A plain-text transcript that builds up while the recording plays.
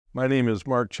My name is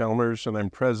Mark Chalmers, and I'm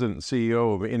President and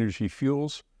CEO of Energy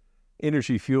Fuels.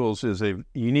 Energy Fuels is a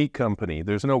unique company.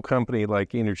 There's no company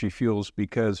like Energy Fuels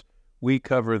because we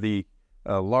cover the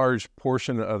large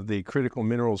portion of the critical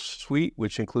minerals suite,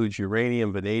 which includes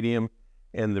uranium, vanadium,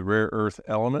 and the rare earth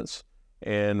elements.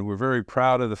 And we're very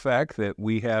proud of the fact that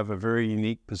we have a very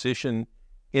unique position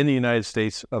in the United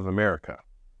States of America.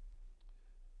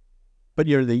 But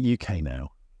you're in the UK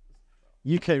now.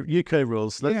 UK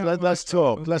rules. Let's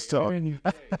talk. Let's talk.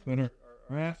 Our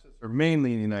assets are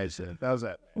mainly in the United States. How's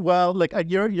that? Well, look,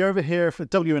 you're over here for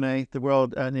WNA, the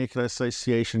World Nuclear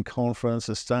Association conference.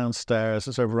 It's downstairs.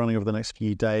 It's running over the next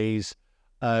few days.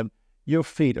 Your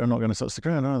feet are not going to touch the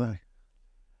ground, are they?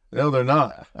 No, they're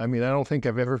not. I mean, I don't think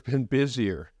I've ever been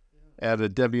busier at a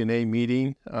WNA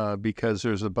meeting because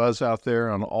there's a buzz out there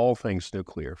on all things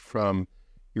nuclear, from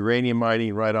uranium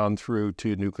mining right on through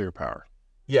to nuclear power.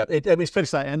 Yeah, it's fair to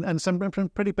say, and some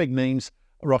pretty big names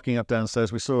rocking up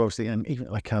downstairs. We saw, obviously, and even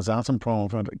like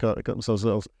Kazatomprom got themselves a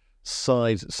little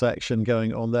side section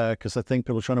going on there, because I think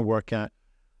people are trying to work out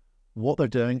what they're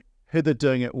doing, who they're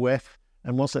doing it with,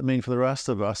 and what's it mean for the rest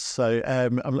of us. So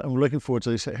I'm looking forward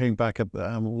to hearing back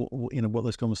what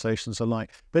those conversations are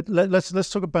like. But let's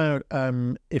talk about,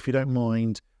 if you don't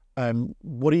mind,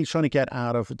 what are you trying to get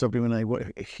out of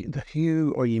WNA?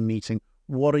 Who are you meeting?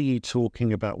 What are you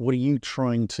talking about? What are you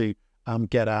trying to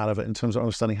get out of it in terms of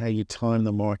understanding how you time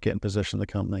the market and position the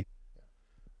company?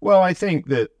 Well, I think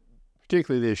that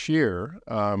particularly this year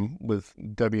with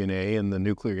WNA and the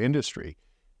nuclear industry,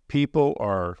 people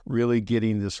are really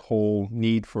getting this whole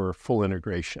need for full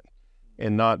integration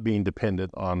and not being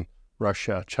dependent on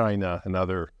Russia, China, and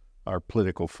our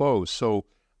political foes. So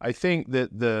I think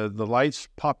that the lights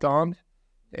popped on,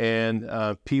 and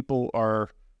people are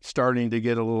starting to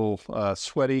get a little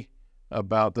sweaty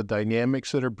about the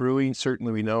dynamics that are brewing.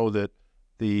 Certainly, we know that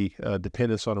the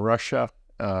dependence on Russia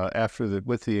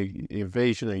with the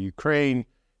invasion of Ukraine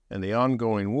and the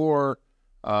ongoing war.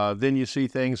 Then you see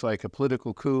things like a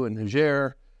political coup in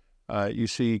Niger. You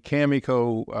see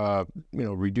Cameco,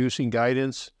 reducing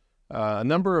guidance. A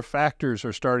number of factors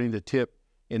are starting to tip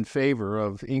in favor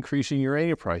of increasing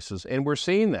uranium prices, and we're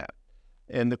seeing that.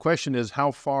 And the question is, how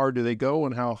far do they go,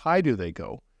 and how high do they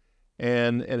go?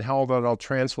 And how that all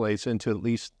translates into at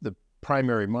least the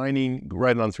primary mining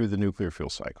right on through the nuclear fuel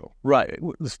cycle. Right.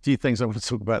 There's a few things I want to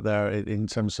talk about there in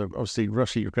terms of, obviously,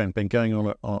 Russia-Ukraine been going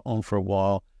on for a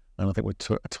while, and I think we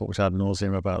talked ad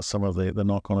nauseum about some of the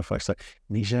knock-on effects. So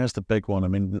Niger's the big one. I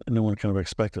mean, no one kind of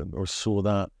expected or saw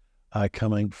that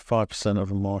coming. 5% of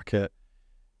the market.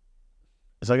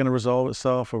 Is that going to resolve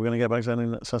itself? Are we going to get back to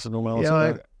any sense of normality?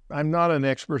 Yeah, I'm not an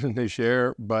expert in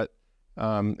Niger, but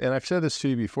and I've said this to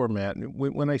you before, Matt,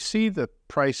 when I see the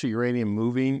price of uranium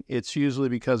moving, it's usually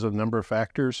because of a number of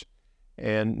factors,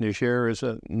 and Niger is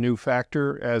a new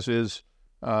factor, as is,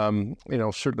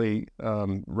 certainly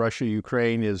Russia,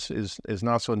 Ukraine is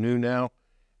not so new now.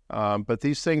 But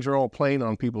these things are all playing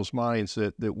on people's minds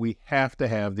that we have to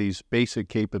have these basic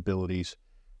capabilities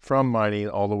from mining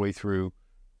all the way through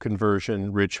conversion,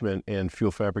 enrichment, and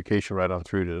fuel fabrication right on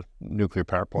through to nuclear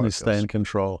power plants. You stay in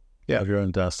control of your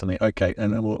own destiny. Okay,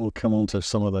 and we'll come on to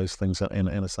some of those things in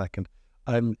a second.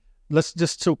 Let's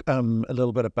just talk a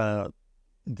little bit about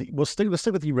let's stick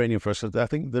with uranium first. I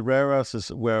think the rare earths is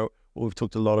where we've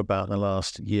talked a lot about in the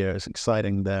last year. It's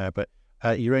exciting there, but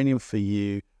uranium for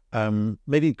you,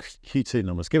 maybe Q2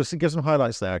 numbers. Give some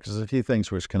highlights there, because there's a few things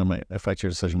which kind of affect your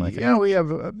decision making. Yeah, we have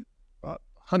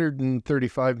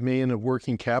 135 million of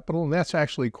working capital, and that's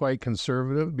actually quite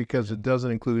conservative because it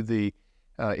doesn't include the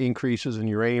increases in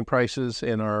uranium prices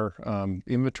in our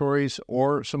inventories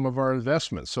or some of our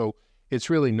investments. So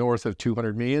it's really north of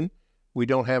 200 million. We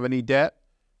don't have any debt.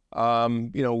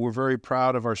 We're very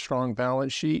proud of our strong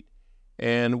balance sheet,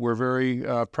 and we're very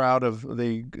proud of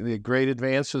the great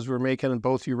advances we're making in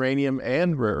both uranium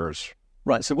and rare earths.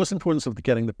 Right. So what's the importance of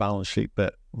getting the balance sheet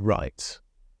bit right?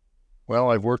 Well,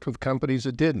 I've worked with companies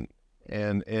that didn't,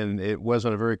 and it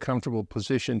wasn't a very comfortable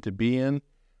position to be in.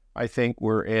 I think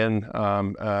we're in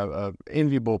an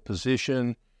enviable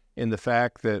position in the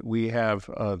fact that we have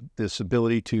this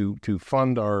ability to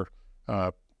fund our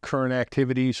current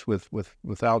activities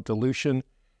without dilution,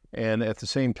 and at the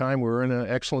same time, we're in an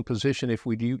excellent position if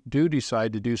we do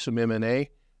decide to do some M&A.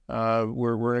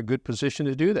 We're in a good position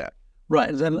to do that. Right,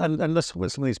 and let's talk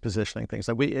about some of these positioning things.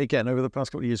 So over the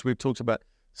past couple of years, we've talked about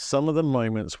some of the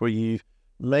moments where you've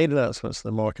made announcements to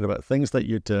the market about things that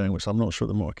you're doing, which I'm not sure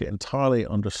the market entirely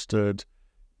understood,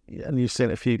 and you've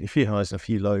seen a few highs and a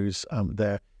few lows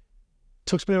there.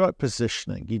 Talk to me about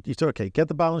positioning. You thought, okay, get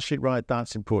the balance sheet right,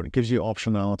 that's important. It gives you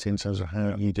optionality in terms of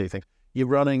how you do things. You're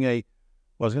running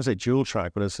I was going to say dual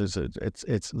track, but it's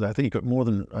I think you've got more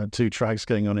than 2 tracks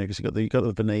going on here, because you've got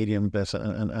the vanadium bit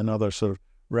and other sort of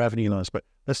revenue lines. But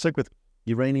let's stick with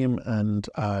uranium and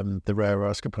the rare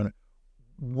earths component.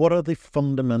 What are the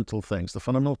fundamental things, the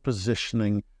fundamental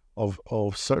positioning of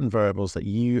certain variables that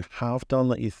you have done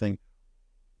that you think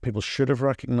people should have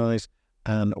recognized,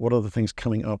 and what are the things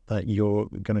coming up that you're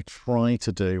going to try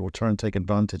to do or try and take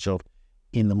advantage of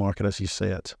in the market as you see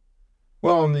it?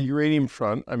 Well, on the uranium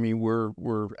front, I mean,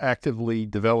 we're actively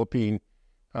developing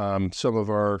some of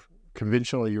our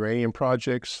conventional uranium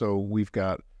projects. So we've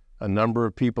got a number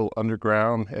of people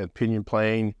underground at Pinyon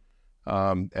Plain,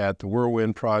 at the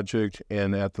Whirlwind project,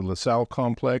 and at the LaSalle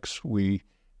complex. We've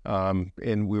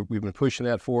been pushing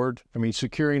that forward. I mean,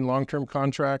 securing long-term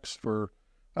contracts for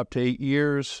up to 8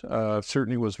 years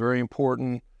certainly was very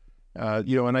important.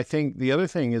 And I think the other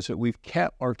thing is that we've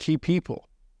kept our key people.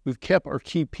 We've kept our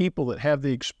key people that have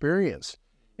the experience.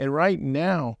 And right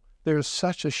now, there's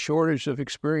such a shortage of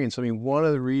experience. I mean, one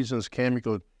of the reasons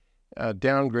Cameco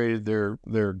downgraded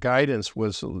their guidance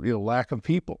was lack of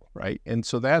people, right? And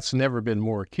so that's never been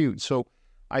more acute. So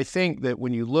I think that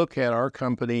when you look at our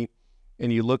company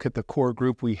and you look at the core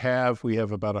group we have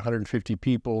about 150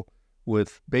 people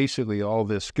with basically all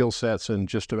the skill sets in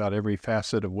just about every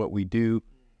facet of what we do,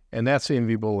 and that's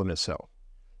enviable in itself.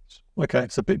 Okay,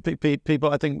 so people,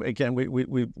 I think, again,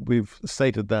 we've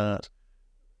stated that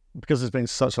because there's been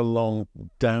such a long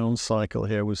down cycle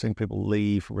here, we've seen people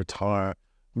leave, retire,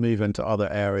 move into other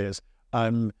areas.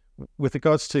 With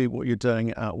regards to what you're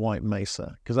doing at White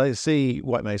Mesa, because I see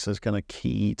White Mesa is kind of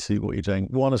key to what you're doing.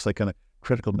 One is the kind of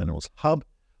critical minerals hub,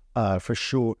 for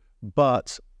sure,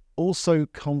 but also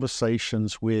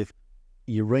conversations with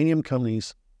uranium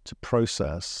companies to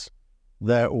process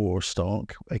their ore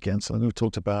stock. Again, something we've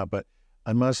talked about, but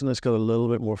I imagine it's got a little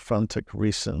bit more frantic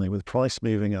recently with price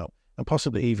moving up, and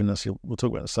possibly even, as we'll talk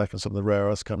about in a second, some of the rare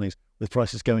earth companies with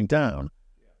prices going down.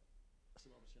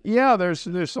 Yeah,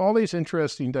 there's all these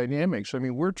interesting dynamics. I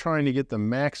mean, we're trying to get the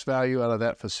max value out of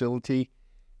that facility,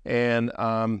 and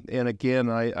again,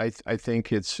 I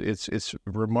think it's a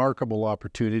remarkable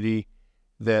opportunity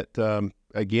that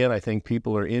again, I think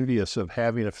people are envious of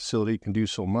having a facility that can do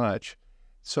so much.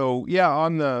 So yeah,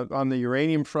 on the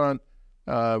uranium front,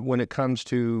 when it comes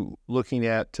to looking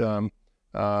at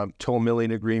toll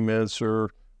milling agreements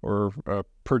or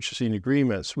purchasing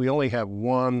agreements, we only have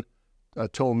one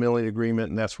toll milling agreement,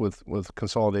 and that's with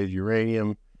Consolidated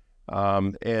Uranium.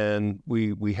 And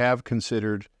we have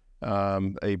considered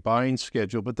a buying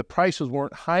schedule, but the prices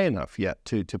weren't high enough yet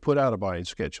to put out a buying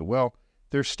schedule. Well,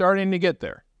 they're starting to get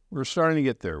there. We're starting to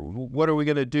get there. What are we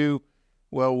going to do?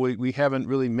 Well, we haven't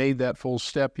really made that full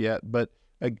step yet, but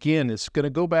again, it's going to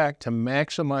go back to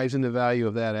maximizing the value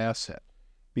of that asset,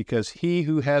 because he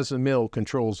who has the mill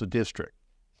controls the district.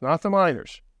 It's not the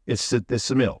miners. It's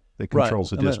the mill that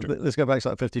controls the district. Let's go back to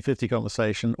that 50-50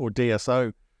 conversation or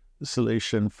DSO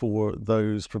solution for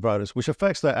those providers, which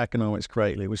affects their economics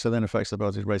greatly, which then affects their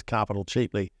ability to raise capital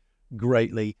cheaply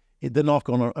greatly. The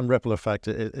knock-on and ripple effect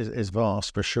is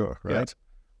vast for sure, right? Yeah.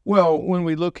 Well, when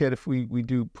we look at if we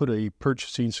do put a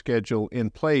purchasing schedule in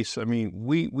place, I mean,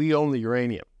 we own the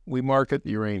uranium. We market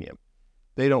the uranium.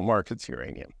 They don't market the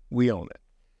uranium. We own it.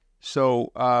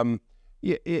 So,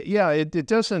 it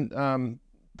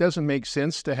doesn't make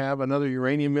sense to have another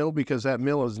uranium mill, because that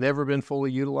mill has never been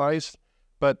fully utilized.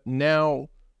 But now,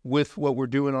 with what we're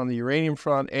doing on the uranium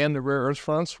front and the rare earth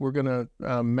fronts, we're going to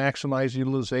maximize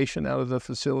utilization out of the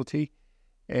facility.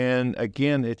 And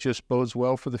again, it just bodes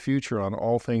well for the future on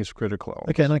all things critical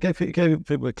elements. Okay, and I gave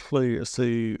people a clue as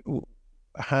to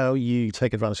how you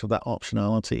take advantage of that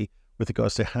optionality with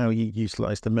regards to how you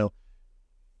utilize the mill.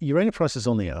 Uranium prices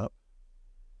on the up,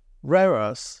 rare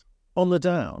earths on the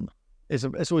down. It's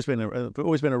always been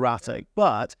erratic,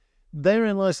 but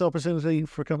therein lies the opportunity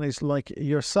for companies like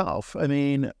yourself. I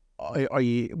mean,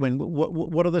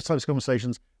 what are the types of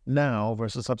conversations now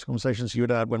versus types of conversations you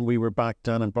had when we were back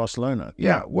down in Barcelona?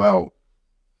 Yeah, well,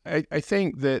 I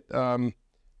think that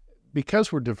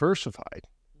because we're diversified,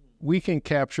 we can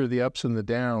capture the ups and the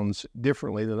downs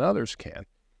differently than others can.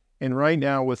 And right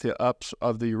now, with the ups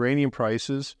of the uranium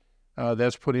prices,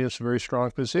 that's putting us in a very strong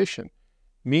position.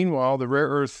 Meanwhile, the rare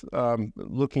earth,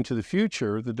 looking to the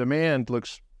future, the demand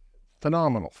looks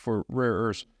phenomenal for rare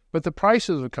earths, but the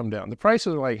prices have come down. The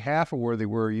prices are like half of where they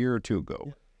were a year or two ago.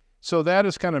 Yeah. So that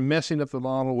is kind of messing up the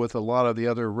model with a lot of the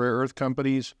other rare earth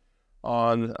companies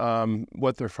on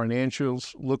what their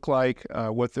financials look like,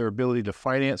 what their ability to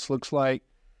finance looks like.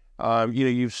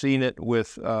 You've seen it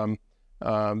with, their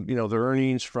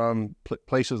earnings from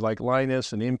places like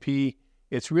Linus and MP.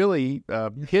 It's really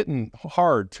hitting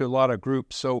hard to a lot of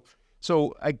groups. So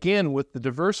So again, with the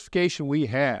diversification we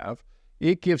have,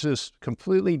 it gives us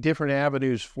completely different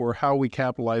avenues for how we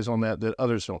capitalize on that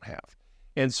others don't have.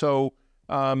 And so,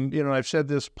 I've said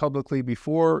this publicly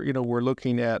before, we're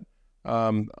looking at,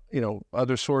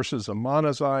 other sources of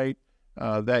monazite.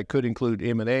 That could include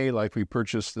M&A, like we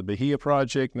purchased the Bahia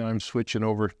project. Now I'm switching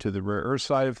over to the rare earth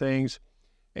side of things.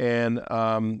 And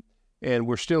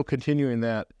we're still continuing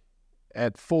that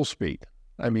at full speed.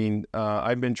 I mean,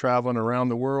 I've been traveling around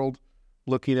the world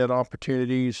looking at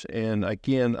opportunities. And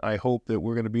again, I hope that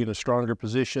we're going to be in a stronger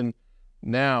position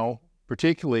now,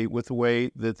 particularly with the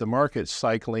way that the market's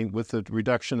cycling with the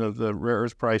reduction of the rare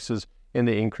earth prices and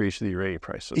the increase of the uranium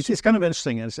prices. It's kind of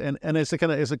interesting. And it's a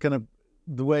kind of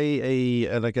the way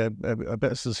a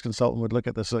business consultant would look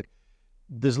at this, like,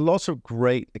 there's lots of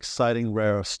great, exciting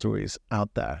rare earth stories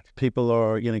out there. People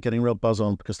are, getting real buzz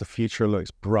on because the future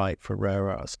looks bright for rare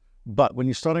earths. But when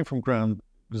you're starting from ground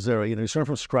zero, you're starting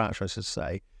from scratch, I should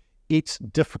say, it's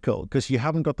difficult because you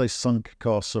haven't got those sunk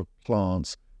costs of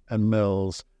plants and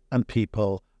mills and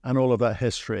people and all of that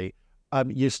history.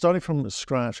 You're starting from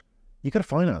scratch. You got to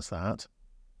finance that.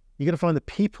 You got to find the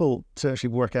people to actually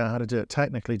work out how to do it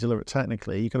technically, deliver it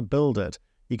technically. You got to build it.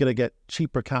 You got to get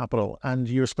cheaper capital, and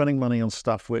you're spending money on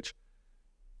stuff which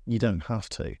you don't have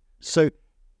to. So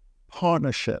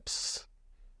partnerships.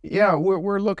 Yeah,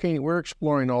 we're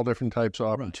exploring all different types of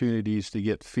opportunities to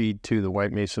get feed to the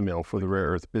White Mesa Mill for the rare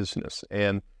earth business.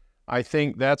 And I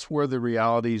think that's where the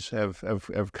realities have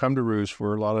come to roost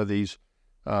for a lot of these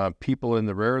people in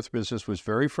the rare earth business. Was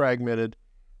very fragmented,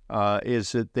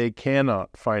 is that they cannot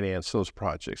finance those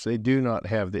projects. They do not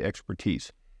have the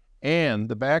expertise. And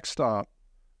the backstop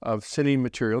of sending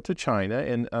material to China,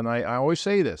 and I always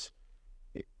say this,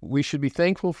 we should be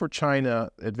thankful for China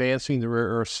advancing the rare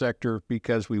earth sector,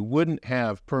 because we wouldn't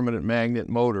have permanent magnet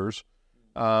motors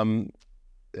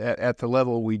at the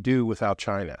level we do without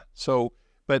China. So,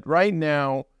 but right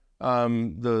now,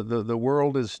 the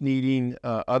world is needing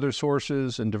other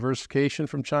sources and diversification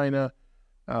from China,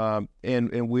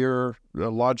 and we're a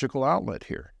logical outlet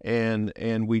here.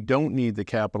 And we don't need the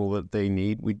capital that they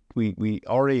need. We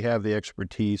already have the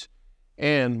expertise,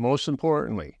 and most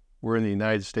importantly, we're in the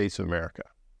United States of America.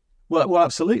 Well,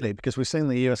 absolutely, because we've seen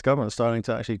the U.S. government starting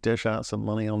to actually dish out some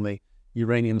money on the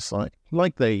uranium side,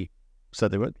 like they said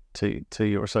they would 2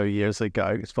 or so years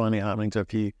ago. It's finally happening to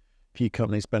a few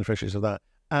companies, beneficiaries of that.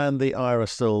 And the IRA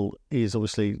still is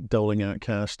obviously doling out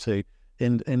cash to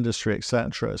industry,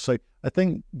 etc. So I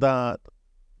think that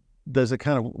there's a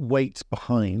kind of weight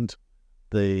behind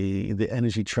the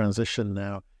energy transition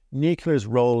now. Nuclear's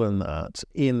role in that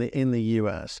in the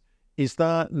U.S., is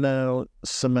that now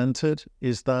cemented?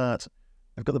 Is that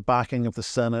I've got the backing of the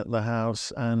Senate, the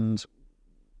House, and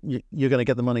you're going to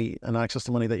get the money and access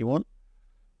to money that you want?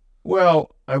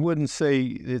 Well, I wouldn't say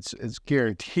it's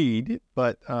guaranteed,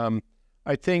 but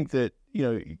I think that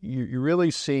you're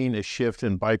really seeing a shift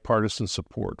in bipartisan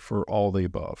support for all the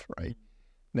above. Right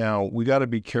now, we got to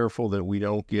be careful that we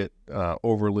don't get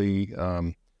overly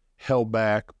held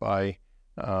back by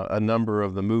a number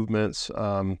of the movements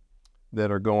that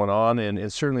are going on,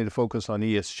 and certainly the focus on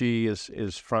ESG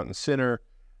is front and center.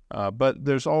 But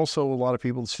there's also a lot of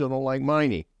people that still don't like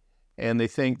mining, and they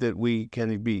think that we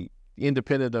can be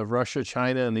independent of Russia,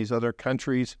 China, and these other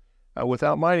countries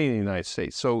without mining in the United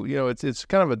States. So it's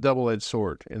kind of a double-edged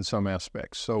sword in some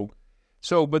aspects. So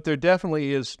but there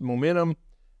definitely is momentum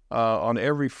on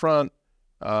every front.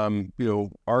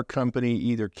 Our company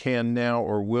either can now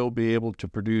or will be able to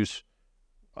produce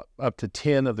up to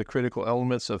 10 of the critical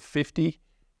elements of 50,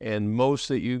 and most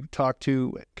that you talk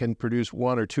to can produce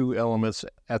 1 or 2 elements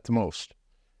at the most.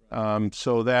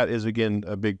 So that is, again,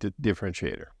 a big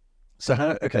differentiator.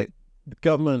 So, the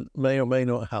government may or may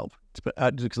not help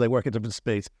because they work at different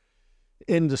speeds.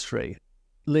 Industry,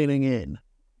 leaning in,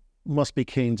 must be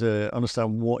keen to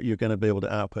understand what you're going to be able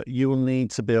to output. You will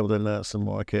need to be able to announce and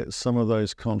market some of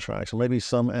those contracts, or maybe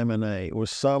some M&A, or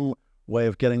some way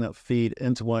of getting that feed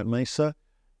into White Mesa.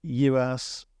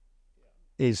 US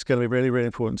is going to be really, really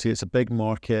important to you. It's a big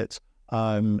market.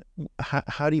 How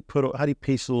do you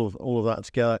piece all of that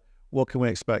together? What can we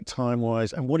expect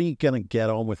time-wise? And what are you going to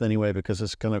get on with anyway? Because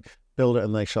it's going to build it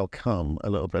and they shall come a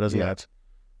little bit, isn't it?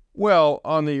 Well,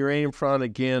 on the uranium front,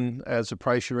 again, as the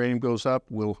price of uranium goes up,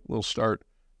 we'll start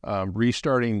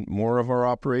restarting more of our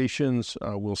operations.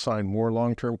 We'll sign more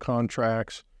long-term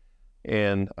contracts.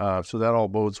 And so that all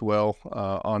bodes well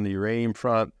on the uranium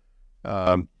front.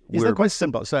 Is that quite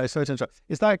simple? So to interrupt.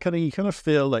 Is that kind of, you kind of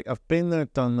feel like I've been there,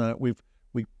 done that, we've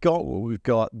got what we've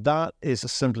got. That is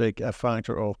simply a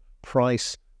factor of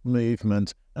price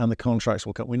movement and the contracts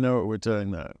will come. We know what we're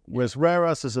doing there. Whereas rare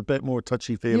earths is a bit more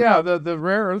touchy-feely. Yeah, the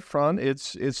rare earth front,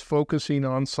 it's focusing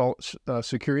on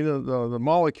securing the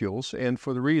molecules. And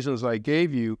for the reasons I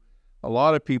gave you, a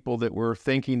lot of people that were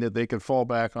thinking that they could fall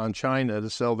back on China to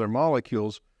sell their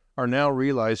molecules are now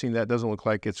realizing that doesn't look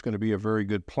like it's going to be a very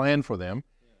good plan for them.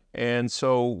 And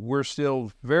so we're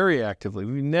still very actively,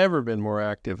 we've never been more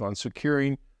active on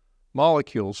securing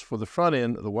molecules for the front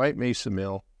end of the White Mesa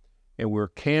Mill, and we're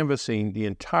canvassing the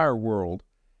entire world.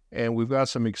 And we've got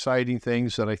some exciting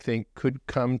things that I think could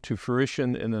come to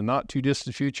fruition in the not too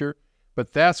distant future,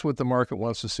 but that's what the market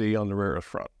wants to see on the rare earth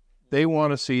front. They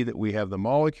want to see that we have the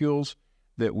molecules,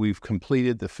 that we've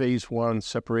completed the phase 1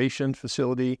 separation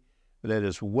facility that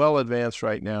is well advanced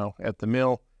right now at the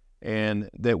mill, and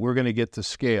that we're going to get to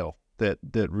scale that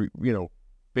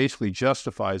basically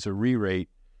justifies a re-rate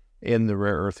in the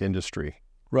rare earth industry.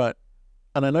 Right.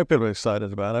 And I know people are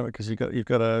excited about it because you've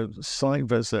got a site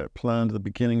visit planned at the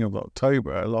beginning of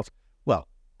October.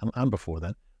 And before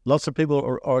then, lots of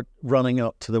people are running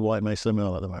up to the White Mesa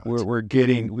Mill at the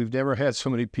moment. We've never had so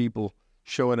many people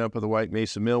showing up at the White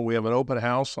Mesa Mill. We have an open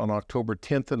house on October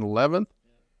 10th and 11th.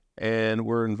 And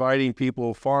we're inviting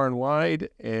people far and wide.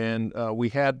 And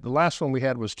the last one we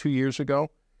had was 2 years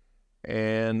ago.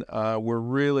 And we're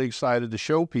really excited to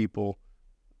show people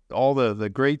all the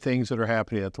great things that are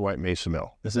happening at the White Mesa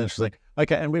Mill. It's interesting.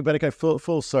 Okay, and we better go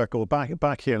full circle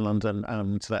back here in London.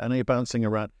 So I know you're bouncing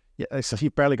around. Yeah, so you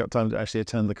barely got time to actually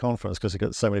attend the conference because you've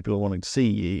got so many people wanting to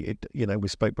see you. We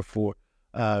spoke before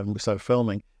we started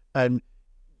filming. And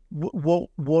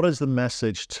what is the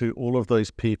message to all of those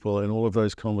people in all of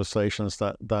those conversations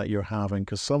that you're having?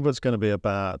 Because some of it's going to be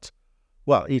about,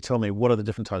 you tell me, what are the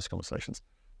different types of conversations?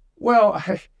 Well,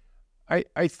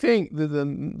 I think that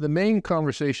the main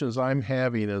conversations I'm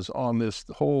having is on this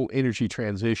whole energy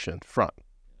transition front.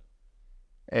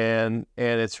 And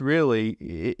it's really,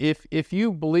 if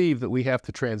you believe that we have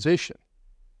to transition,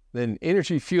 then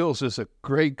Energy Fuels is a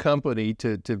great company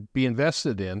to be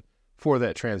invested in for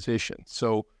that transition.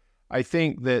 So I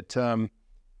think that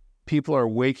people are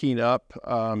waking up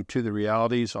to the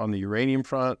realities on the uranium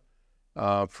front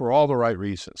for all the right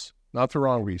reasons, not the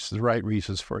wrong reasons, the right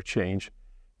reasons for a change.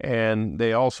 And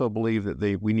they also believe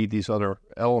that we need these other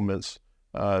elements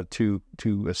to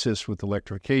assist with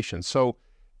electrification. So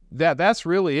that's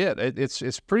really it.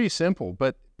 It's pretty simple,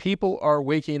 but people are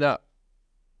waking up.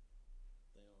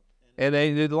 And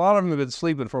a lot of them have been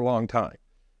sleeping for a long time.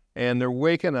 And they're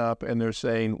waking up and they're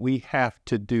saying, we have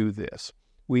to do this.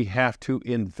 We have to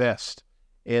invest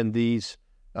in these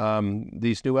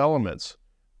new elements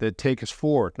that take us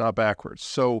forward, not backwards.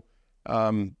 So,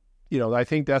 I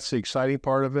think that's the exciting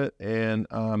part of it. And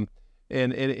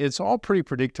it's all pretty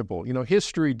predictable.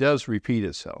 History does repeat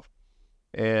itself.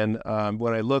 And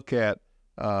when I look at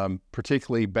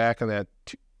particularly back in that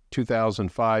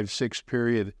 2005-06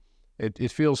 period,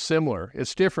 it feels similar.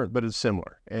 It's different, but it's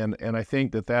similar. And I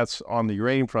think that's on the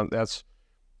uranium front.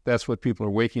 That's what people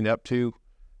are waking up to.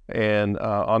 And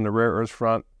on the rare earth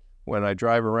front, when I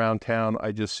drive around town,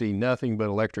 I just see nothing but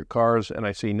electric cars, and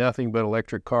I see nothing but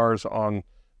electric cars on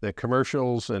the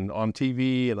commercials and on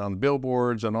TV and on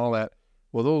billboards and all that.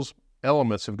 Well, those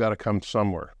elements have got to come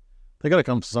somewhere. They got to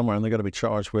come somewhere, and they got to be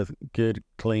charged with good,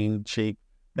 clean, cheap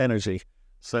energy.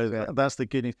 So that's the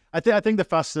good news. I think the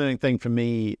fascinating thing for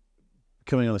me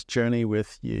coming on this journey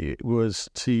with you was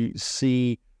to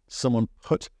see someone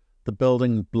put the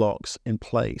building blocks in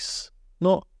place.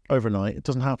 Not overnight, it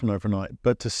doesn't happen overnight,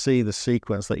 but to see the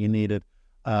sequence that you needed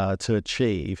to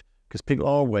achieve, because people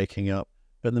are waking up.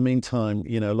 But in the meantime,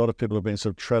 a lot of people have been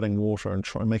sort of treading water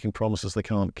and making promises they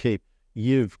can't keep.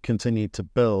 You've continued to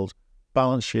build.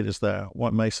 Balance sheet is there.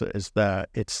 White Mesa is there.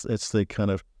 It's the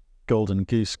kind of golden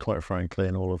goose, quite frankly,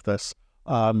 in all of this.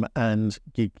 And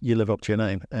you live up to your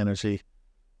name, Energy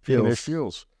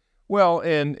Fuels. Well,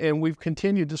 and we've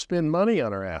continued to spend money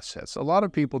on our assets. A lot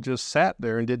of people just sat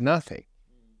there and did nothing.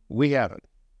 We haven't.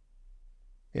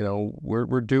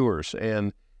 We're doers,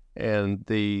 and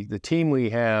the team we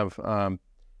have,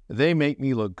 they make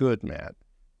me look good, Matt,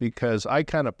 because I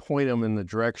kind of point them in the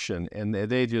direction, and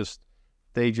they just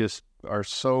are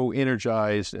so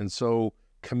energized and so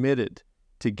committed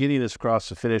to getting us across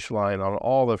the finish line on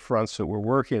all the fronts that we're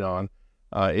working on.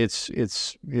 It's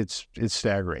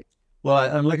staggering. Well,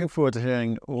 I'm looking forward to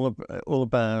hearing all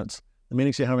about the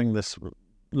meetings you're having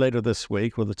later this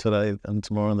week, whether today and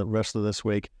tomorrow and the rest of this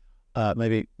week.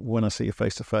 Maybe when I see you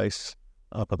face to face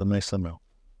up at the Mesa Mill.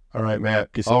 All right, Matt.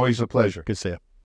 Always a pleasure. Good to see you.